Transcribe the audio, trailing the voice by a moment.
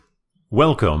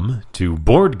Welcome to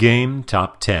Board Game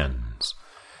Top Tens,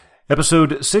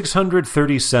 episode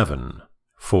 637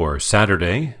 for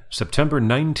Saturday, September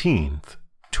 19th,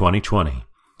 2020.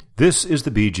 This is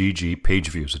the BGG Page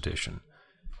Views edition.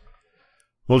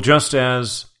 Well, just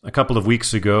as a couple of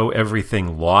weeks ago,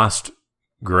 everything lost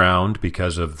ground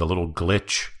because of the little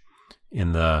glitch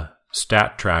in the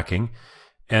stat tracking,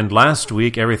 and last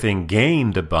week everything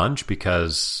gained a bunch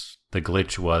because the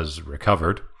glitch was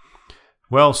recovered.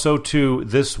 Well, so too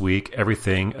this week,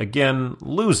 everything again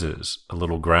loses a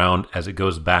little ground as it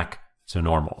goes back to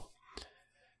normal.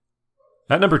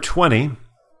 At number 20,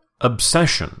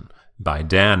 Obsession by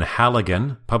Dan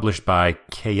Halligan, published by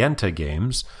Kayenta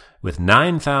Games, with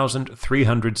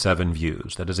 9,307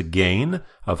 views. That is a gain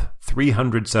of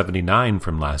 379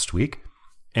 from last week,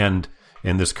 and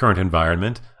in this current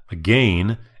environment, a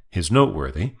gain is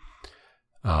noteworthy.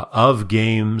 Of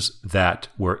games that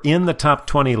were in the top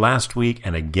 20 last week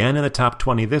and again in the top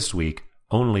 20 this week,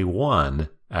 only one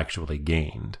actually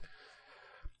gained.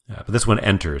 But this one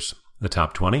enters the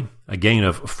top 20, a gain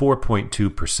of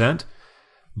 4.2%,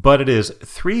 but it is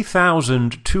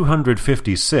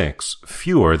 3,256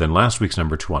 fewer than last week's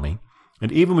number 20.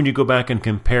 And even when you go back and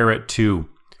compare it to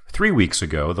 3 weeks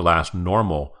ago, the last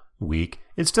normal week,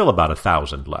 it's still about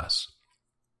 1,000 less.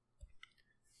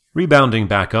 Rebounding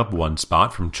back up one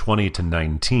spot from 20 to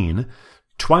 19,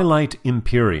 Twilight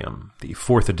Imperium, the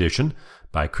 4th edition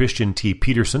by Christian T.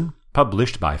 Peterson,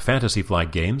 published by Fantasy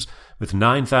Flight Games, with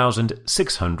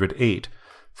 9,608,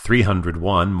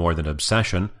 301 more than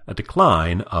Obsession, a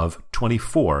decline of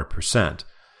 24%.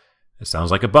 It sounds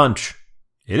like a bunch.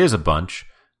 It is a bunch,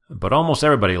 but almost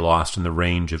everybody lost in the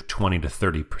range of 20 to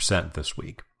 30% this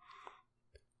week.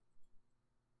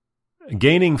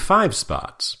 Gaining 5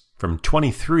 spots, from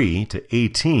 23 to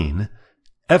 18,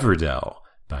 Everdell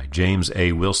by James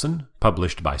A. Wilson,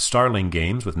 published by Starling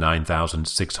Games with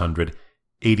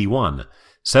 9,681,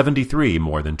 73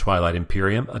 more than Twilight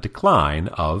Imperium, a decline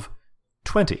of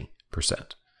 20%.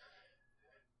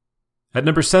 At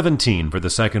number 17 for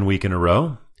the second week in a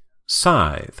row,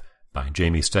 Scythe by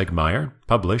Jamie Stegmaier,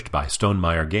 published by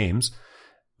Stonemaier Games,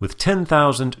 with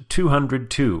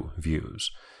 10,202 views.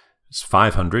 It's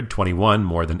 521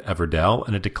 more than Everdell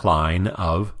and a decline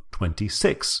of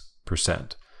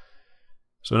 26%.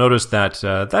 So notice that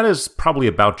that is probably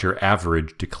about your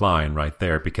average decline right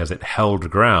there because it held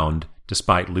ground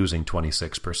despite losing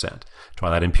 26%.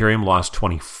 Twilight Imperium lost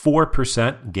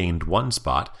 24%, gained 1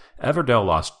 spot. Everdell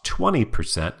lost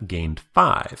 20%, gained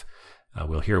 5.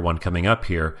 We'll hear one coming up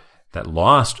here that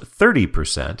lost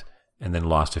 30% and then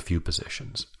lost a few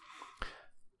positions.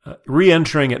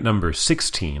 Re-entering at number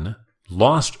 16,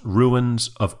 Lost Ruins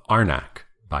of Arnak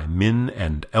by Min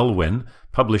and Elwyn,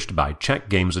 published by Czech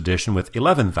Games Edition with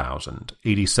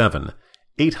 11,087,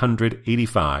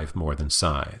 885 more than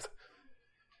Scythe.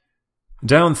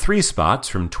 Down 3 spots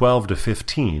from 12 to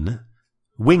 15,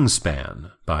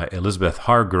 Wingspan by Elizabeth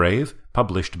Hargrave,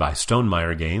 published by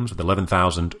Stonemaier Games with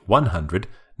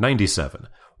 11,197,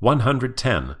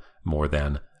 110 more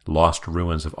than Lost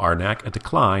Ruins of Arnak, a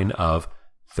decline of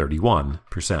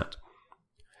 31%.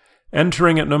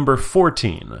 Entering at number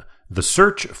 14, The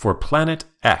Search for Planet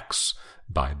X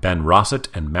by Ben Rossett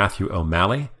and Matthew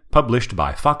O'Malley, published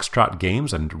by Foxtrot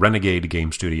Games and Renegade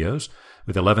Game Studios,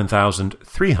 with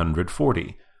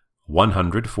 11,340,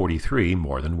 143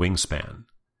 more than Wingspan.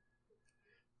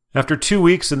 After 2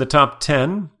 weeks in the top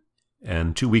 10,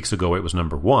 and 2 weeks ago it was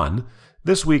number 1,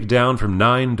 this week down from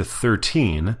 9 to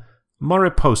 13,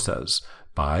 Mariposas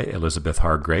by Elizabeth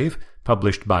Hargrave,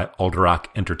 published by Alderac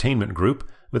Entertainment Group,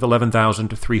 with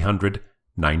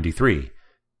 11,393,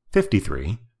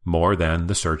 53 more than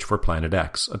The Search for Planet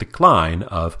X, a decline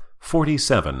of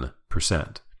 47%.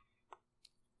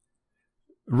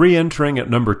 Re-entering at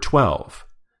number 12,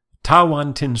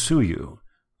 Tawan Tinsuyu,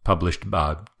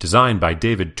 designed by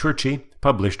David Turchi,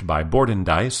 published by Board and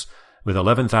Dice, with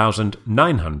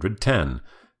 11,910,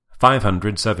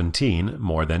 517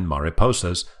 more than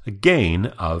Mariposas, a gain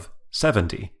of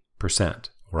 70%,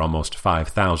 or almost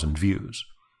 5,000 views.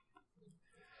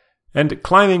 And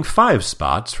climbing 5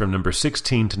 spots from number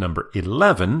 16 to number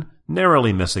 11,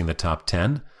 narrowly missing the top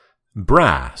 10,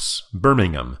 Brass,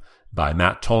 Birmingham, by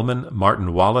Matt Tolman,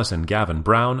 Martin Wallace, and Gavin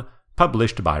Brown,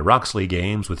 published by Roxley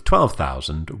Games with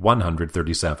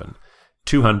 12,137,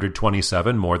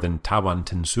 227 more than Tawan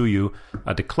Tinsuyu,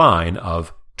 a decline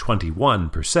of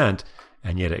 21%,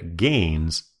 and yet it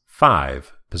gains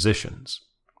 5 positions.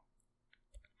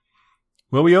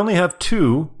 Well, we only have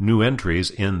 2 new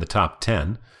entries in the top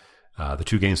 10. The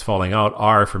 2 games falling out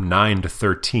are from 9 to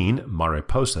 13,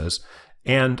 Mariposas,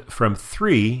 and from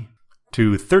 3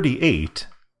 to 38,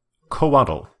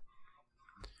 Coatl.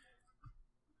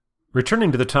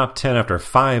 Returning to the top 10 after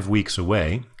 5 weeks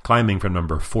away, climbing from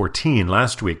number 14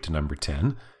 last week to number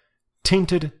 10,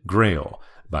 Tainted Grail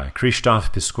by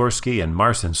Krzysztof Piskorski and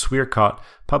Marcin Swierkot,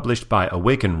 published by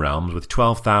Awaken Realms with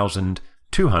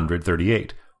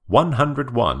 12,238,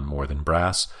 101 more than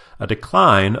Brass, a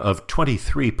decline of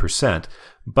 23%,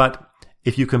 but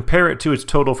if you compare it to its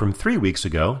total from 3 weeks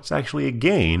ago, it's actually a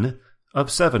gain of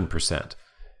 7%.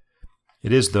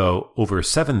 It is, though, over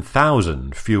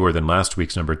 7,000 fewer than last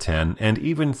week's number 10, and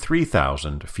even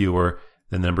 3,000 fewer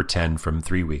than number 10 from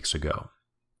 3 weeks ago.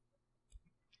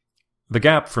 The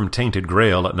gap from Tainted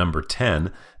Grail at number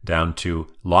 10 down to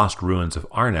Lost Ruins of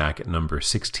Arnak at number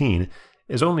 16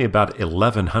 is only about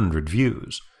 1,100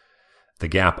 views. The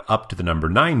gap up to the number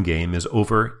 9 game is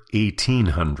over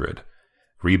 1,800.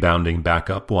 Rebounding back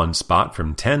up 1 spot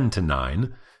from 10 to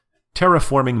 9,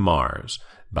 Terraforming Mars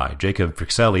by Jacob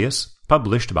Frixelius,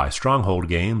 published by Stronghold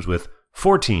Games with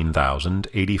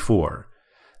 14,084.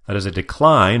 That is a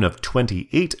decline of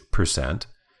 28%,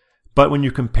 but when you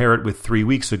compare it with 3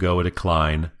 weeks ago, a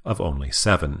decline of only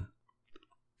 7.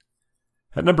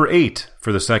 At number 8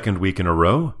 for the second week in a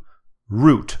row,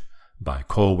 Root by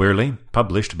Cole Wehrle,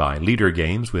 published by Leader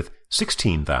Games with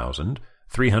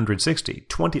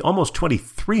 16,360, almost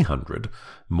 2,300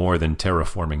 more than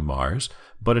Terraforming Mars,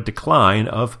 but a decline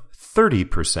of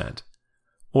 30%.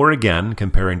 Or again,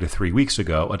 comparing to 3 weeks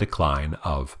ago, a decline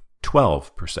of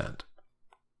 12%.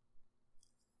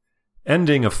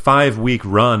 Ending a 5-week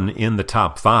run in the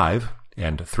top 5,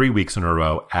 and 3 weeks in a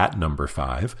row at number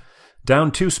 5,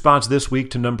 down 2 spots this week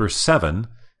to number 7,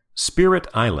 Spirit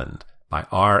Island by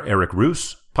R. Eric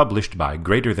Roos, published by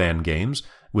Greater Than Games,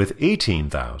 with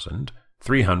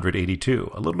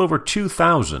 18,382, a little over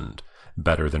 2,000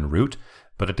 better than Root,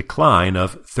 but a decline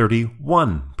of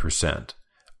 31%,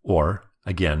 or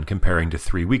again, comparing to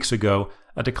 3 weeks ago,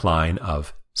 a decline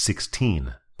of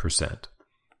 16%.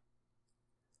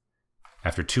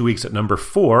 After 2 weeks at number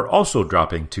 4, also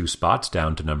dropping 2 spots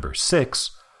down to number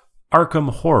 6, Arkham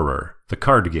Horror, the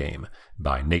Card Game,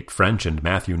 by Nate French and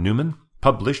Matthew Newman,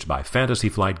 published by Fantasy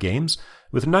Flight Games,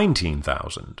 with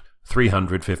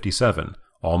 19,357,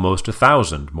 almost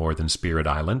 1,000 more than Spirit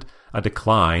Island, a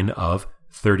decline of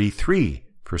 33%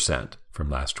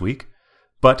 from last week,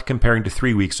 but comparing to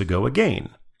 3 weeks ago, a gain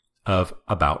of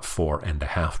about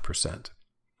 4.5%.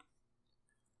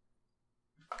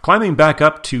 Climbing back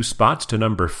up 2 spots to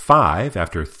number 5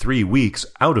 after 3 weeks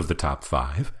out of the top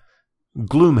 5,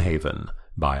 Gloomhaven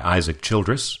by Isaac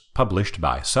Childress, published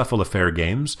by Cephalofair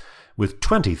Games, with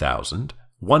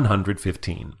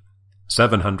 20,115,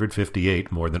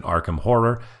 758 more than Arkham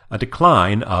Horror, a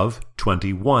decline of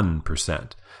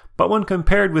 21%. But when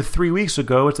compared with 3 weeks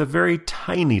ago, it's a very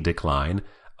tiny decline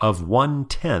of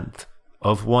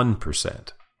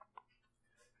 0.1%.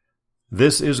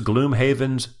 This is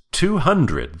Gloomhaven's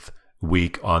 200th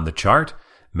week on the chart,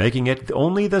 making it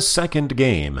only the second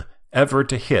game ever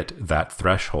to hit that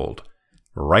threshold.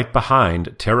 Right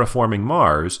behind Terraforming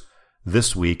Mars,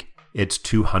 this week it's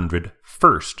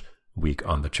 201st week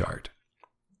on the chart.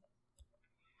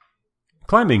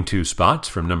 Climbing 2 spots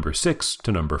from number 6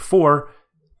 to number 4,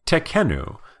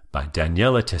 Tekhenu by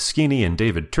Daniela Teschini and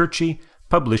David Turchi,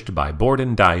 published by Board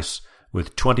and Dice,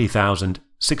 with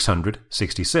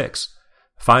 20,666,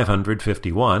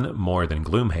 551 more than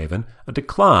Gloomhaven, a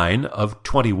decline of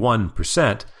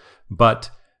 21%,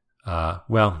 but, no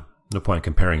point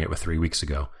comparing it with 3 weeks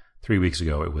ago. 3 weeks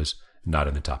ago it was not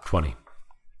in the top 20.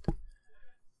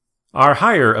 Our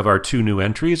higher of our 2 new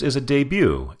entries is a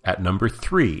debut at number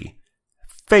 3,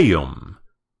 Faiyum,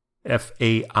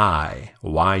 Faiyum,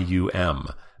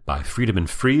 by Friedemann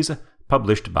Friese,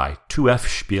 published by 2F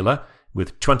Spiele,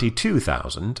 with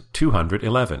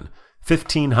 22,211,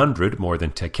 1,500 more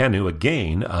than Tekhenu, a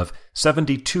gain of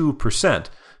 72%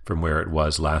 from where it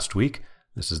was last week.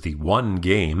 This is the one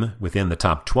game within the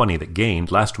top 20 that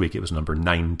gained. Last week it was number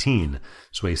 19,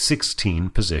 so a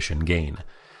 16-position gain.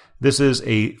 This is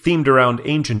themed around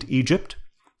ancient Egypt.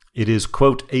 It is,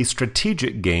 quote, a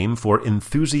strategic game for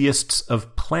enthusiasts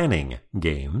of planning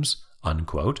games,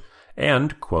 unquote,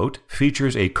 and, quote,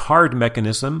 features a card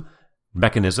mechanism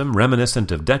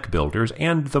reminiscent of deck builders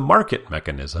and the market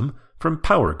mechanism from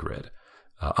Power Grid,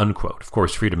 unquote. Of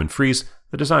course, Friedemann Friese,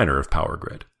 the designer of Power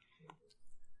Grid.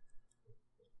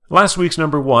 Last week's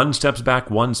number 1 steps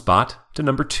back 1 spot to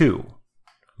number 2,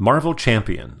 Marvel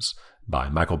Champions by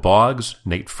Michael Boggs,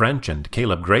 Nate French, and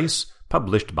Caleb Grace,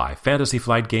 published by Fantasy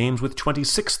Flight Games, with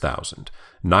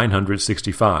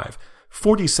 26,965,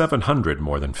 4,700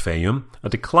 more than Faiyum, a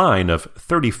decline of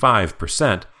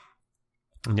 35%,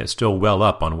 and yet still well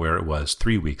up on where it was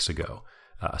 3 weeks ago,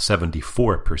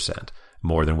 74%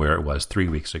 more than where it was 3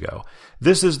 weeks ago.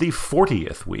 This is the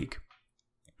 40th week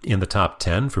in the top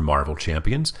 10 for Marvel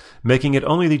Champions, making it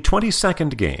only the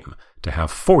 22nd game to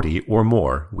have 40 or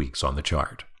more weeks on the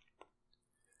chart.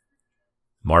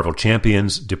 Marvel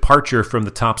Champions' departure from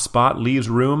the top spot leaves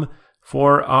room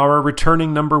for our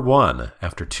returning number 1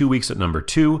 after 2 weeks at number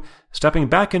 2, stepping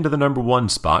back into the number 1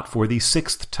 spot for the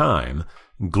 6th time,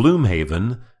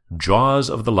 Gloomhaven, Jaws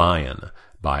of the Lion,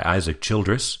 by Isaac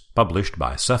Childress, published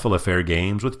by Cephalofair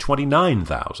Games with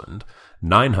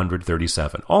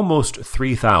 29,937, almost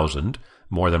 3,000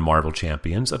 more than Marvel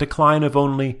Champions, a decline of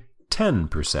only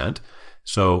 10%,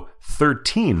 so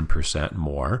 13%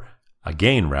 more, a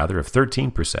gain rather of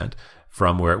 13%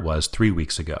 from where it was 3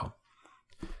 weeks ago.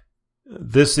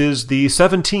 This is the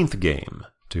 17th game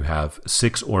to have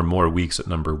 6 or more weeks at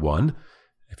number 1.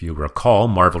 If you recall,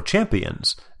 Marvel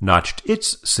Champions notched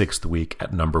its 6th week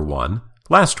at number 1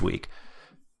 last week,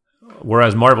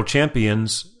 whereas Marvel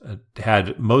Champions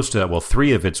had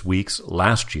 3 of its weeks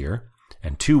last year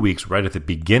and 2 weeks right at the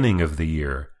beginning of the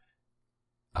year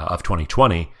of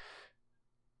 2020.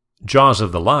 Jaws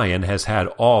of the Lion has had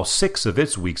all 6 of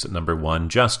its weeks at number 1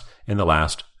 just in the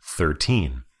last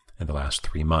 13, in the last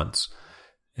 3 months.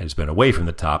 It has been away from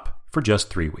the top for just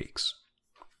 3 weeks.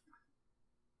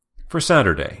 For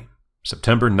Saturday,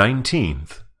 September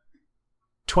 19th,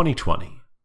 2020.